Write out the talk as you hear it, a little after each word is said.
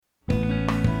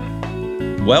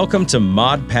Welcome to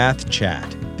ModPath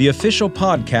Chat, the official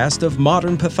podcast of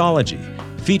modern pathology,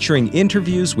 featuring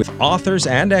interviews with authors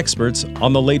and experts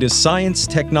on the latest science,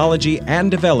 technology,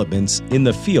 and developments in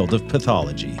the field of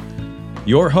pathology.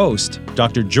 Your host,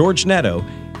 Dr. George Netto,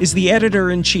 is the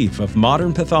editor-in-chief of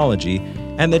Modern Pathology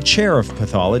and the chair of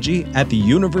pathology at the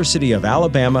University of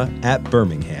Alabama at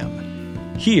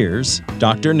Birmingham. Here's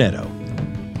Dr. Netto.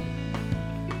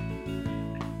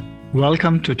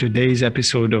 Welcome to today's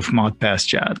episode of ModPath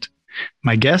Chat.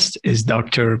 My guest is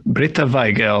Dr. Britta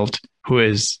Weigelt, who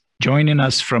is joining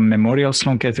us from Memorial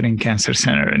Sloan Kettering Cancer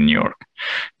Center in New York.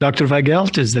 Dr.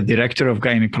 Weigelt is the director of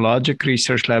Gynecologic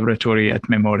Research Laboratory at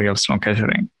Memorial Sloan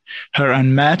Kettering. Her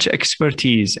unmatched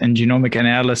expertise in genomic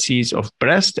analyses of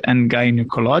breast and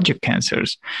gynecologic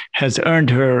cancers has earned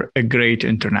her a great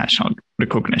international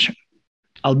recognition.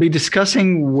 I'll be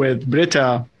discussing with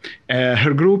Britta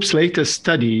her group's latest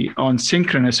study on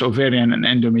synchronous ovarian and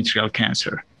endometrial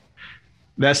cancer.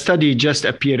 That study just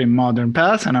appeared in Modern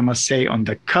Path, and I must say on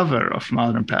the cover of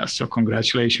Modern Path. So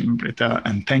congratulations, Britta,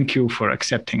 and thank you for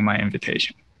accepting my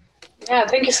invitation. Yeah,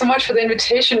 thank you so much for the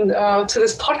invitation to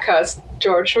this podcast,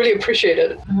 George. Really appreciate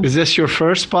it. Is this your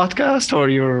first podcast or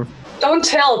your... Don't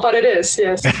tell, but it is,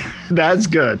 yes. That's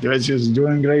good. It's just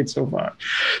doing great so far.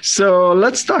 So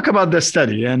let's talk about the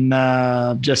study. And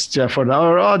just for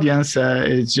our audience,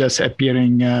 it's just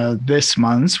appearing this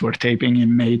month. We're taping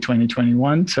in May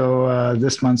 2021. So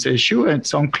this month's issue,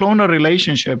 it's on clonal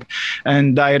relationship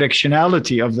and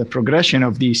directionality of the progression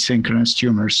of these synchronous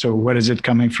tumors. So where is it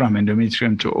coming from,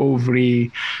 endometrium to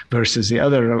ovary versus the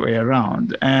other way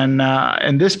around? And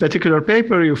in this particular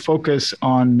paper, you focus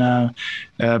on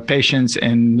patients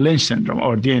in Lynch syndrome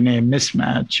or DNA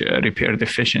mismatch repair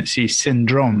deficiency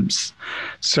syndromes.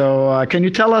 So can you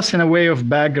tell us in a way of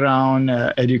background,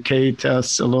 educate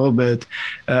us a little bit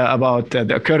about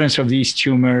the occurrence of these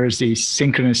tumors, these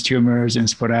synchronous tumors in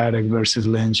sporadic versus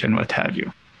Lynch and what have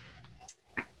you?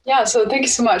 Yeah, so thank you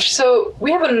so much. So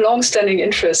we have a long-standing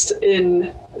interest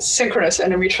in synchronous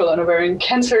endometrial and ovarian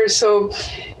cancer. So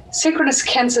synchronous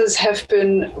cancers have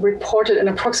been reported in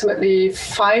approximately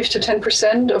 5 to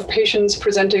 10% of patients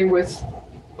presenting with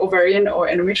ovarian or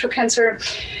endometrial cancer.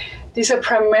 These are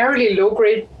primarily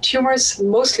low-grade tumors,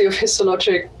 mostly of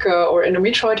histologic or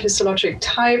endometrioid histologic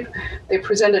type. They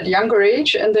present at younger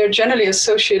age, and they're generally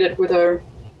associated with a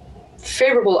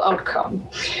favorable outcome.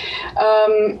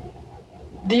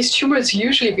 These tumors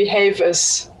usually behave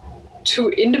as two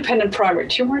independent primary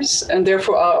tumors, and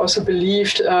therefore are also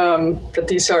believed that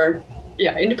these are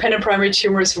independent primary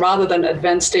tumors rather than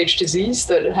advanced stage disease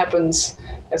that happens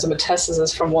as a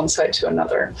metastasis from one side to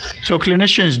another. So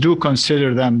clinicians do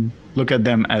consider them, look at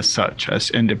them as such, as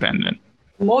independent?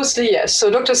 Mostly, yes. So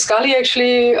Dr. Scully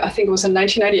actually, I think it was in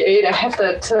 1998, I have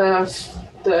that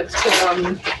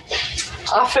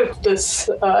after this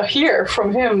here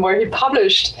from him, where he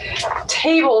published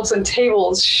tables and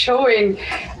tables showing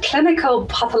clinical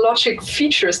pathologic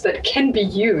features that can be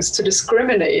used to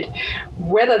discriminate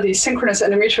whether these synchronous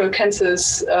endometrial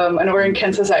cancers and ovarian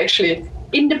cancers are actually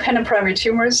independent primary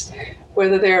tumors,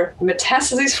 whether they're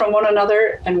metastases from one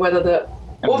another, and whether the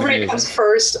ovary comes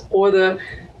first or the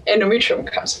endometrium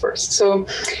comes first. So,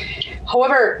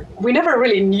 however, we never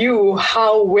really knew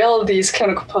how well these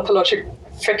clinical pathologic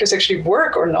factors actually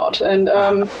work or not. And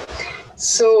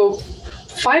so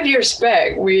 5 years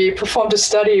back, we performed a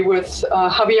study with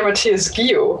Javier Matias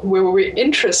Guillo, where we were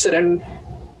interested in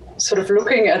sort of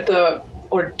looking at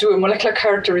do a molecular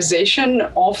characterization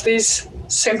of these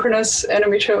synchronous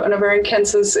endometrial and ovarian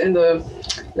cancers in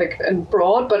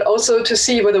broad, but also to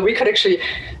see whether we could actually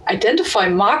identify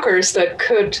markers that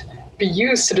could be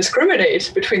used to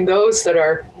discriminate between those that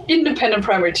are independent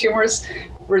primary tumors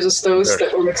versus those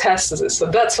that were metastases. So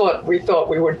that's what we thought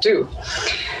we would do.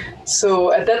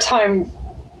 So at that time,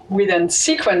 we then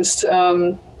sequenced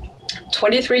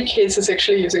 23 cases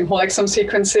actually using whole exome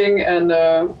sequencing and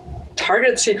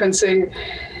targeted sequencing.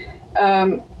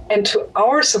 And to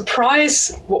our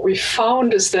surprise, what we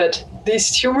found is that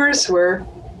these tumors were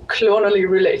clonally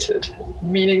related,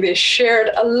 meaning they shared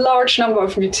a large number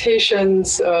of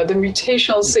mutations. The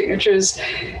mutational signatures,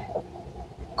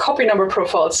 copy number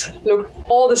profiles looked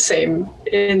all the same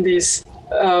in these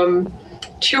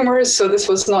tumors. So this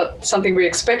was not something we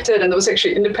expected, and that was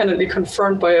actually independently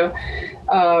confirmed by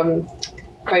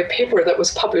a paper that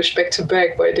was published back to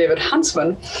back by David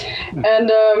Huntsman.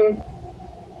 And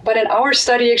but in our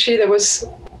study, actually, there was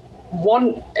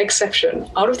one exception.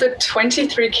 Out of the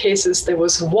 23 cases, there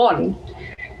was one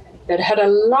that had a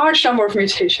large number of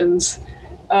mutations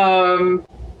in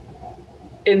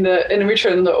the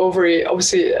endometrium and the ovary.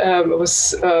 Obviously, it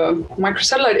was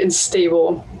microsatellite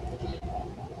unstable.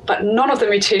 but none of the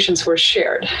mutations were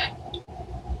shared.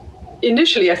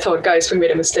 Initially, I thought, guys, we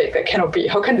made a mistake. That cannot be.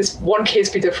 How can this one case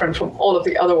be different from all of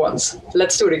the other ones?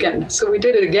 Let's do it again. So we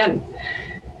did it again.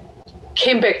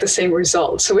 Came back the same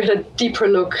result. So we had a deeper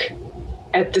look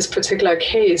at this particular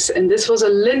case, and this was a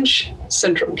Lynch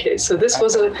syndrome case. So this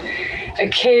was a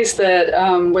case that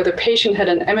where the patient had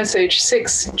an MSH6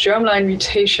 germline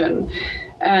mutation,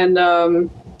 and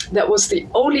that was the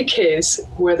only case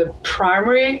where the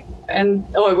primary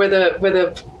where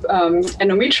the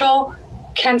endometrial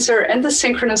cancer and the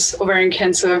synchronous ovarian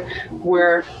cancer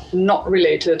were not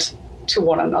related to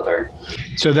one another.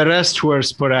 So the rest were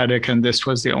sporadic, and this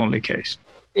was the only case.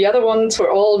 The other ones were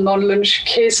all non-Lynch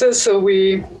cases, so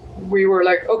we were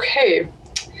like, okay.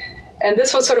 And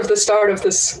this was sort of the start of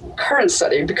this current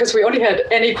study, because we only had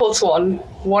n equals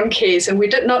one case, and we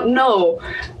did not know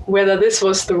whether this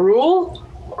was the rule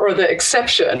or the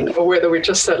exception, or whether we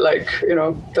just said, like,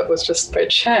 that was just by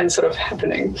chance sort of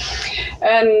happening.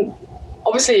 And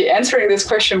obviously answering this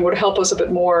question would help us a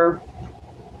bit more,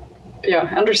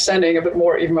 understanding a bit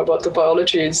more even about the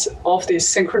biologies of these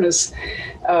synchronous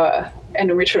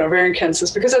endometrial and ovarian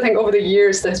cancers, because I think over the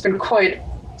years there has been quite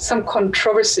some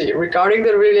controversy regarding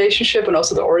the relationship and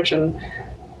also the origin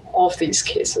of these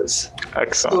cases.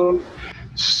 Excellent.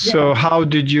 So how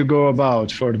did you go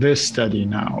about for this study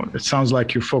now? It sounds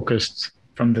like you focused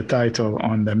from the title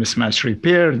on the mismatch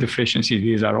repair deficiency.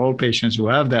 These are all patients who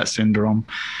have that syndrome.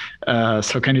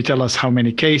 So can you tell us how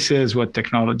many cases, what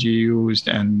technology you used,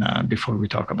 and before we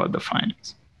talk about the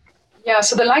findings? Yeah,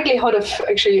 so the likelihood of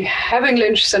actually having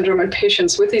Lynch syndrome in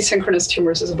patients with these synchronous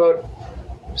tumors is about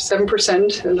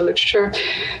 7% in the literature.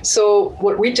 So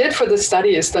what we did for this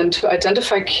study is then to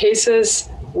identify cases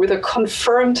with a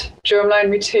confirmed germline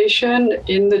mutation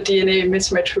in the DNA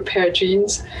mismatch repair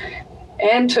genes,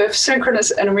 and to have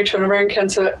synchronous endometrial and ovarian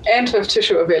cancer, and to have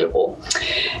tissue available.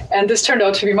 And this turned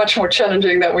out to be much more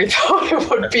challenging than we thought it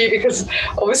would be, because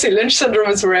obviously Lynch syndrome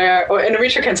is rare, or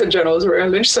endometrial cancer in general is rare,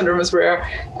 Lynch syndrome is rare,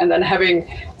 and then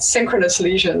having synchronous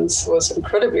lesions was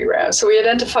incredibly rare. So we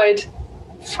identified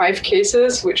 5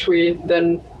 cases, which we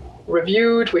then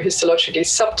reviewed, we histologically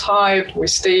subtyped, we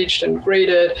staged and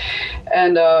graded,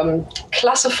 and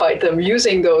classified them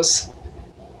using those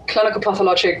clinical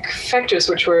pathologic factors,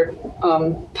 which were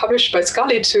published by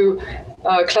Scully to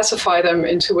classify them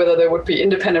into whether there would be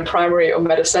independent primary or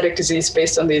metastatic disease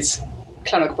based on these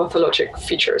clinical pathologic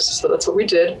features. So that's what we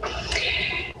did.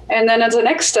 And then as a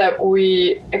next step,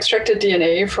 we extracted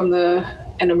DNA from the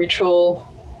endometrial,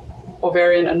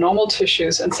 ovarian, and normal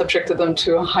tissues and subjected them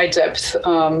to a high-depth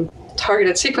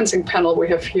targeted sequencing panel we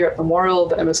have here at Memorial,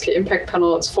 the MSK Impact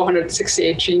Panel. It's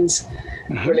 468 genes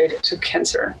related to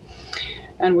cancer.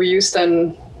 And we used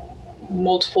then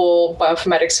multiple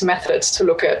bioinformatics methods to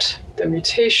look at the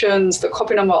mutations, the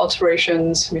copy number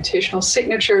alterations, mutational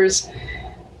signatures,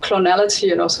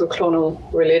 clonality, and also clonal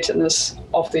relatedness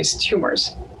of these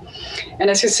tumors. And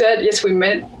as you said, yes,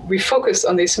 we focused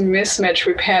on these mismatch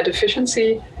repair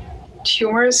deficiency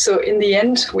tumors. So in the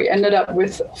end, we ended up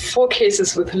with 4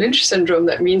 cases with Lynch syndrome.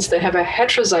 That means they have a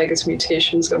heterozygous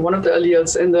mutations in one of the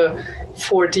alleles in the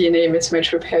 4 DNA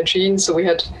mismatch repair genes. So we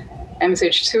had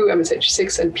MSH2,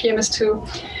 MSH6, and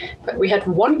PMS2. But we had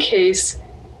 1 case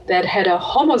that had a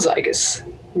homozygous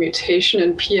mutation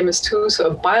in PMS2, so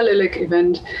a biallelic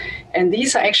event. And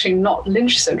these are actually not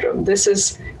Lynch syndrome. This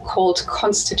is called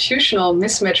constitutional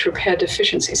mismatch repair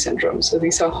deficiency syndrome. So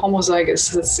these are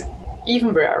homozygous. That's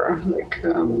even rarer.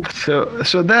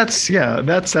 So that's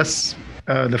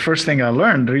the first thing I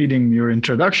learned reading your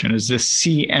introduction is this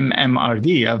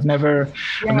CMMRD. I've never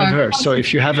heard. So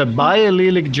if you have a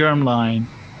biallelic germline,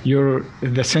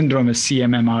 the syndrome is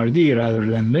CMMRD rather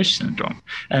than Lynch syndrome.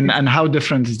 And how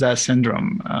different is that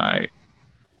syndrome?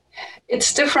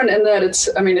 It's different in that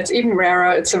it's even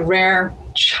rarer. It's a rare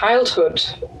childhood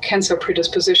cancer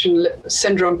predisposition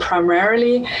syndrome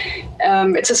primarily.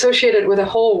 It's associated with a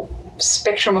whole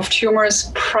spectrum of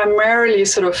tumors, primarily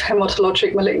sort of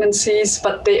hematologic malignancies,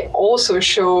 but they also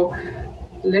show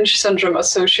Lynch syndrome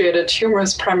associated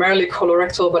tumors, primarily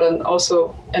colorectal, but then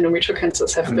also endometrial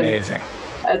cancers have amazing.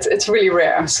 It's really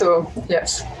rare. So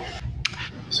yes.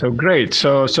 So great.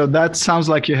 So that sounds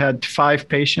like you had 5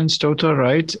 patients total,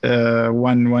 right?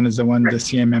 One is the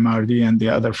CMMRD, and the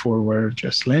other 4 were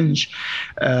just Lynch,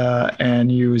 and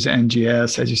use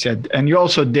NGS, as you said. And you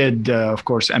also did, of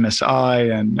course, MSI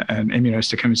and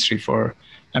immunohistochemistry for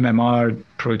MMR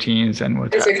proteins and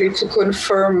what. Basically, to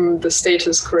confirm the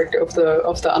status correct of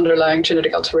the underlying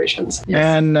genetic alterations. Yes.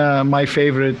 And my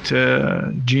favorite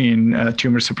gene,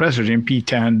 tumor suppressor gene,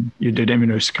 PTEN, you did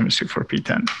immunohistochemistry for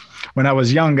PTEN. when I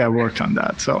was young, I worked on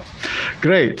that. So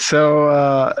great. So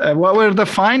what were the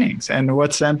findings and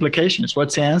what's the implications?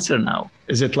 What's the answer now?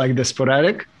 Is it like the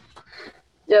sporadic?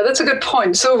 Yeah, that's a good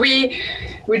point. So we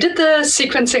did the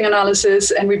sequencing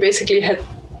analysis, and we basically had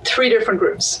 3 different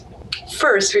groups.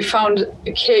 First, we found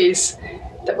a case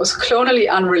that was clonally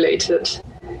unrelated,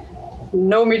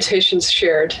 no mutations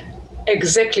shared,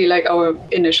 exactly like our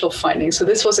initial findings. So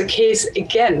this was a case,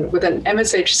 again, with an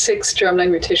MSH6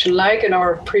 germline mutation, like in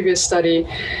our previous study,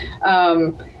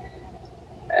 that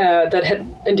had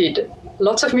indeed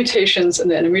lots of mutations in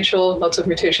the endometrial, lots of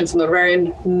mutations in the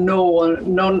ovarian.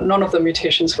 None of the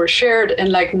mutations were shared. And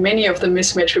like many of the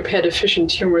mismatch repair deficient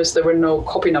tumors, there were no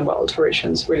copy number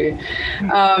alterations, really.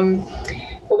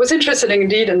 What was interesting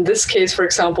indeed in this case, for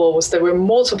example, was there were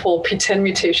multiple PTEN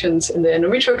mutations in the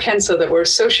endometrial cancer that were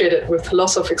associated with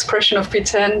loss of expression of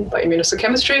PTEN by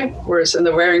immunohistochemistry, whereas in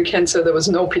the ovarian cancer, there was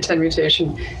no PTEN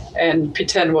mutation, and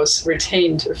PTEN was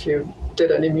retained if you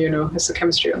did an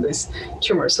immunohistochemistry on these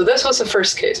tumors. So this was the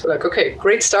first case. We're like, okay,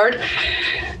 great start.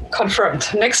 Confirmed.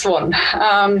 Next one.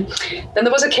 Then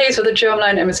there was a case with a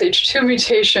germline MSH2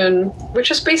 mutation,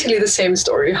 which is basically the same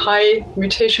story. High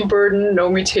mutation burden, no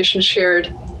mutation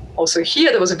shared. Also here,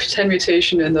 there was a PTEN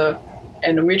mutation in the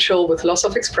endometrial with loss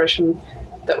of expression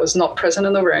that was not present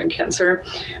in the ovarian cancer.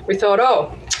 We thought,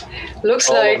 oh, looks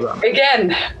like,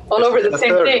 again, all over the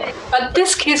same thing. But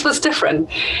this case was different.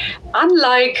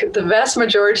 Unlike the vast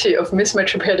majority of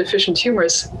mismatch repair deficient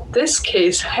tumors, this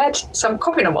case had some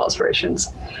copy number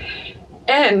alterations.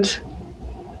 And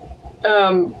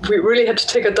we really had to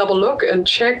take a double look and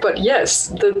check, but yes,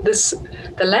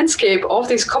 the landscape of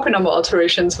these copy number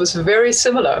alterations was very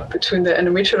similar between the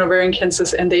endometrial and ovarian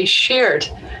cancers, and they shared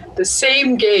the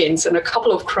same gains in a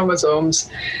couple of chromosomes.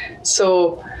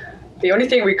 So the only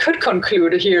thing we could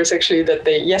conclude here is actually that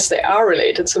they are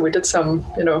related. So we did some,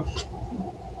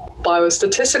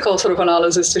 biostatistical sort of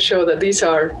analysis to show that these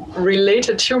are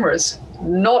related tumors,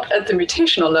 not at the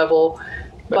mutational level,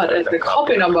 but at the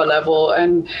copy number level.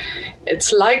 And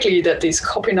it's likely that these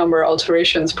copy number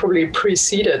alterations probably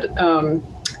preceded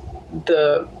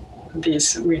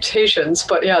these mutations.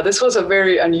 But yeah, this was a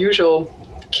very unusual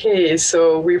case.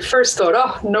 So we first thought,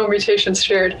 oh, no mutations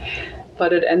shared,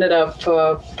 but it ended up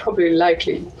probably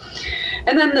likely.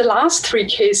 And then the last 3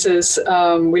 cases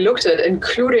we looked at,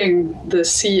 including the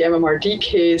CMMRD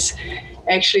case,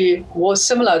 actually was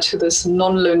similar to this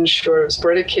non-Lynch or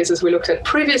sporadic cases we looked at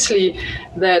previously,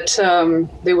 that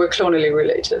they were clonally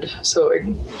related. So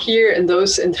here in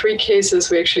 3 cases,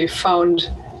 we actually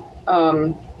found,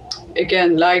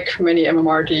 again, like many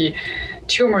MMRD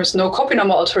tumors, no copy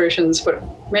number alterations, but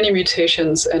many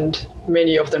mutations, and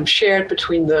many of them shared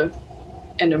between the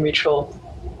endometrial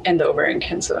and the ovarian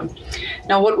cancer.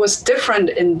 Now, what was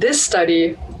different in this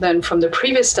study than from the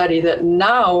previous study, that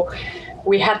now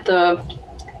we had the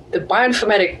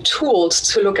bioinformatic tools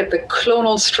to look at the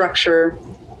clonal structure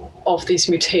of these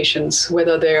mutations,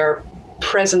 whether they're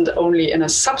present only in a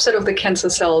subset of the cancer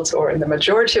cells or in the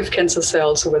majority of cancer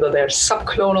cells, or whether they're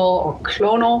subclonal or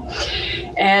clonal.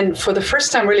 And for the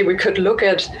first time, really, we could look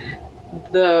at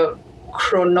the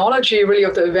chronology really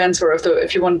of the events, or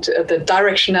if you want, the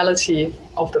directionality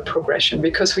of the progression,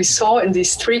 because we saw in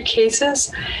these 3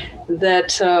 cases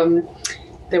that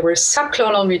there were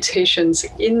subclonal mutations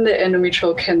in the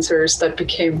endometrial cancers that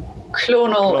became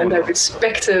clonal in their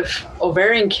respective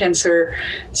ovarian cancer,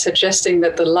 suggesting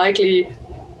that the likely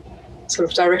sort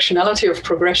of directionality of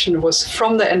progression was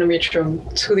from the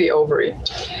endometrium to the ovary.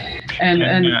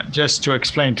 And just to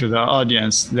explain to the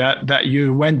audience that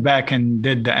you went back and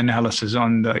did the analysis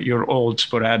on your old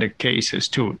sporadic cases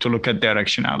too, to look at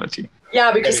directionality.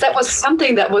 Yeah, because that was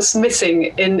something that was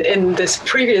missing in this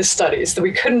previous studies.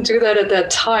 We couldn't do that at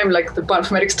that time. Like the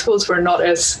bioinformatics tools were not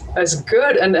as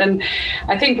good. And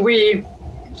I think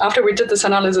after we did this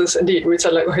analysis, indeed, we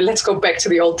said, like, okay, let's go back to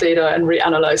the old data and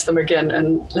reanalyze them again,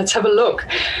 and let's have a look.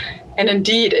 And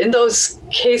indeed, in those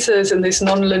cases, in these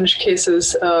non-Lynch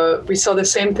cases, we saw the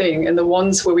same thing. In the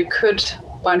ones where we could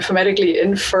bioinformatically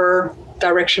infer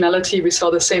directionality, we saw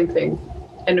the same thing.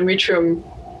 Endometrium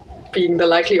being the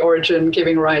likely origin,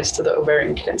 giving rise to the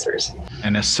ovarian cancers.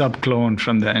 And a subclone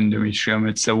from the endometrium,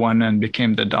 it's the one and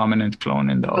became the dominant clone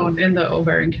in the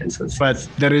ovarian cancers. But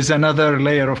there is another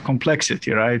layer of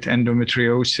complexity, right?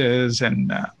 Endometriosis,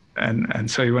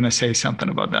 and so you want to say something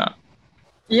about that?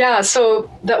 Yeah, so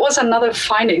that was another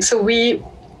finding. So we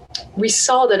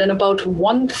saw that in about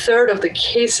 1/3 of the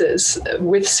cases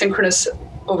with synchronous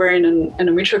ovarian and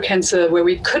endometrial cancer, where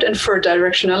we could infer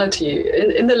directionality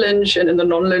in the Lynch and in the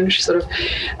non-Lynch sort of,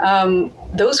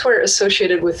 those were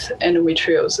associated with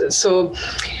endometriosis. So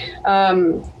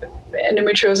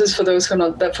endometriosis, for those who are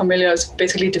not that familiar, is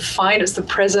basically defined as the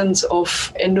presence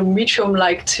of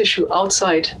endometrium-like tissue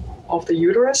outside of the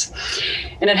uterus.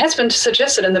 And it has been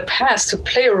suggested in the past to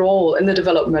play a role in the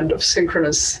development of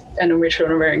synchronous endometrial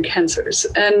and ovarian cancers.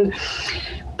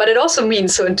 But it also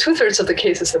means, so in 2/3 of the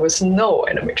cases, there was no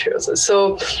endometriosis.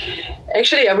 So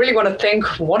actually, I really want to thank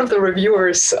one of the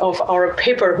reviewers of our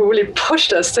paper who really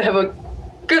pushed us to have a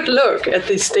good look at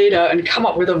this data and come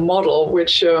up with a model,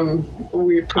 which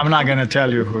we... I'm not going to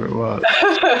tell you who it was.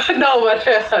 No, but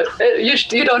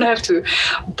you don't have to.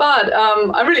 But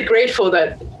I'm really grateful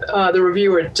that the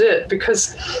reviewer did,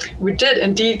 because we did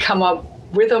indeed come up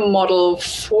with a model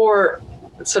for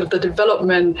sort of the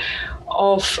development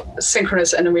of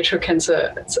synchronous endometrial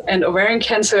cancer and ovarian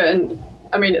cancer. And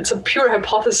I mean, it's a pure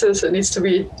hypothesis. It needs to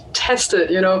be tested,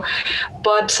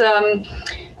 But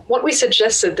what we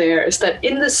suggested there is that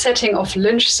in the setting of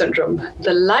Lynch syndrome,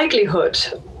 the likelihood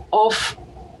of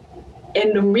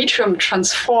endometrium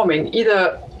transforming,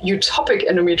 either utopic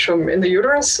endometrium in the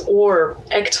uterus or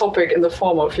ectopic in the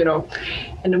form of,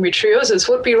 endometriosis,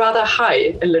 would be rather high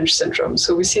in Lynch syndrome.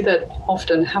 So we see that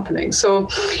often happening. So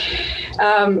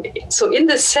in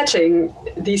this setting,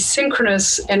 these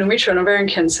synchronous endometrial and ovarian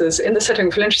cancers in the setting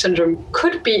of Lynch syndrome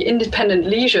could be independent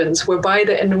lesions whereby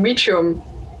the endometrium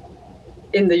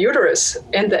in the uterus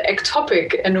and the ectopic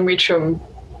endometrium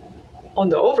on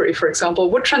the ovary, for example,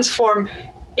 would transform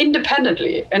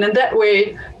independently. And in that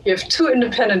way, you have two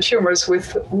independent tumors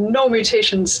with no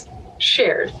mutations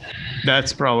shared.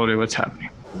 That's probably what's happening.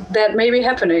 That may be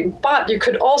happening, but you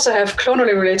could also have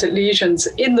clonally related lesions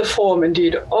in the form,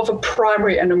 indeed, of a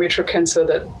primary endometrial cancer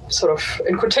that sort of,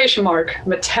 in quotation mark,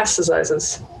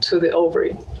 metastasizes to the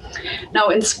ovary. Now,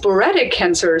 in sporadic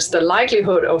cancers, the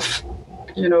likelihood of,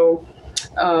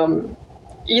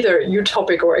 either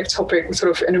utopic or ectopic sort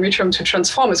of endometrium to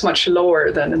transform is much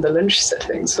lower than in the Lynch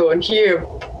setting. So in here,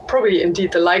 probably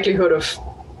indeed the likelihood of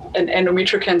an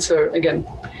endometrial cancer, again,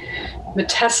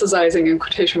 metastasizing in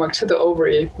quotation mark to the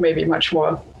ovary may be much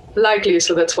more likely.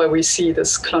 So that's why we see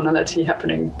this clonality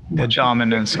happening. The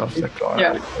dominance of the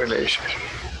clonal relation.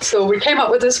 So we came up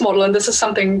with this model, and this is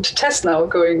something to test now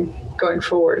going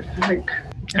forward, I think.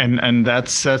 And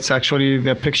that's actually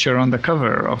the picture on the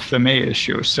cover of the May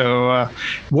issue. So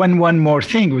one more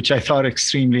thing, which I thought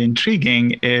extremely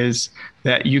intriguing, is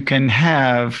that you can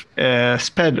have a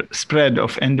spread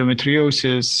of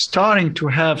endometriosis starting to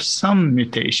have some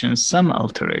mutations, some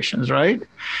alterations, right?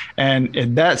 And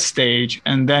at that stage,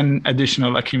 and then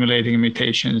additional accumulating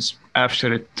mutations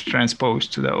after it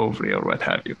transposed to the ovary or what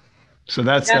have you. So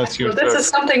that's your. So this is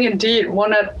something indeed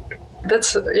that's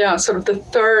sort of the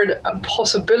third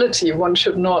possibility one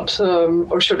should not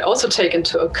or should also take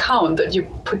into account, that you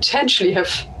potentially have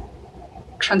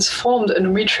transformed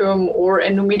endometrium or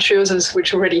endometriosis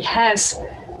which already has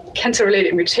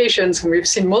cancer-related mutations. And we've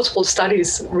seen multiple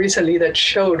studies recently that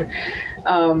showed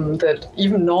that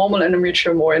even normal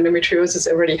endometrium or endometriosis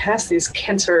already has these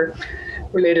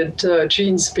cancer-related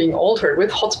genes being altered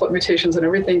with hotspot mutations and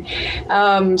everything.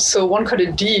 So one could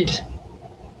indeed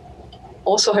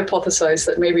also hypothesize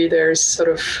that maybe there's sort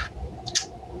of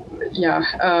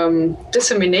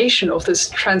dissemination of this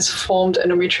transformed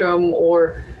endometrium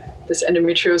or this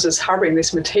endometriosis harboring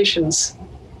these mutations,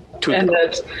 and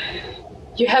that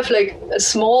you have like a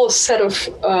small set of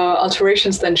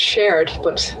alterations then shared,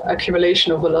 but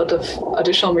accumulation of a lot of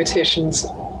additional mutations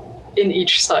in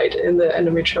each site, in the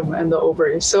endometrium and the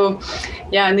ovary. So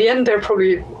in the end, there are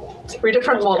probably 3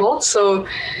 different models. So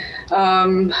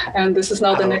and this is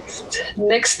now the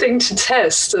next thing to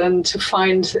test and to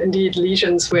find indeed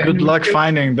lesions where. Good luck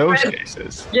finding those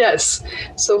cases. Yes.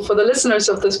 So for the listeners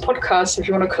of this podcast, if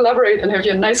you want to collaborate and have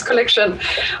your nice collection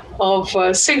of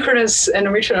synchronous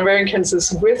endometrial and ovarian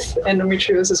cancers with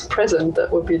endometriosis present, that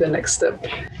would be the next step.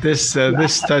 This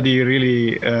study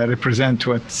really represents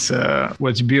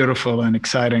what's beautiful and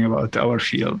exciting about our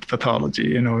field,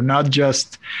 pathology. Not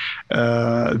just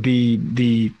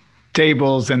the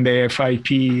tables and the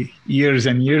AFIP years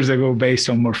and years ago based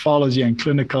on morphology and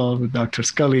clinical with Dr.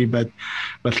 Scully, but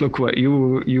look what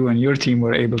you and your team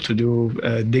were able to do,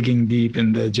 digging deep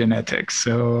in the genetics.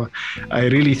 So I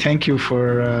really thank you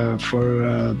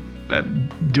for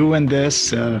doing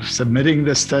this, submitting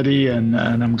the study, and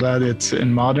I'm glad it's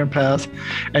in Modern Path.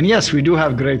 And yes, we do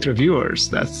have great reviewers.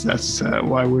 That's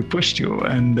why we pushed you.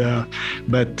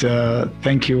 But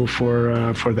thank you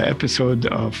for the episode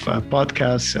of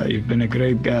podcast. You've been a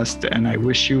great guest, and I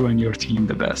wish you and your team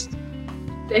the best.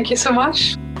 Thank you so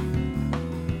much.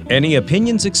 Any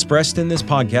opinions expressed in this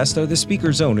podcast are the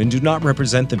speaker's own and do not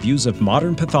represent the views of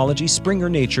Modern Pathology, Springer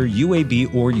Nature,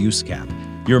 UAB, or USCAP.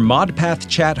 Your ModPath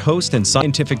Chat host and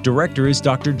scientific director is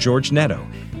Dr. George Netto.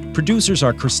 Producers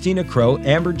are Christina Crow,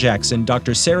 Amber Jackson,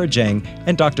 Dr. Sarah Jang,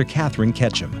 and Dr. Catherine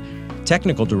Ketchum.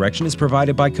 Technical direction is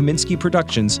provided by Kaminsky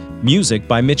Productions, music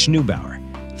by Mitch Neubauer.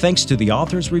 Thanks to the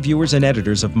authors, reviewers, and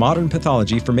editors of Modern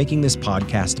Pathology for making this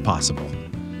podcast possible.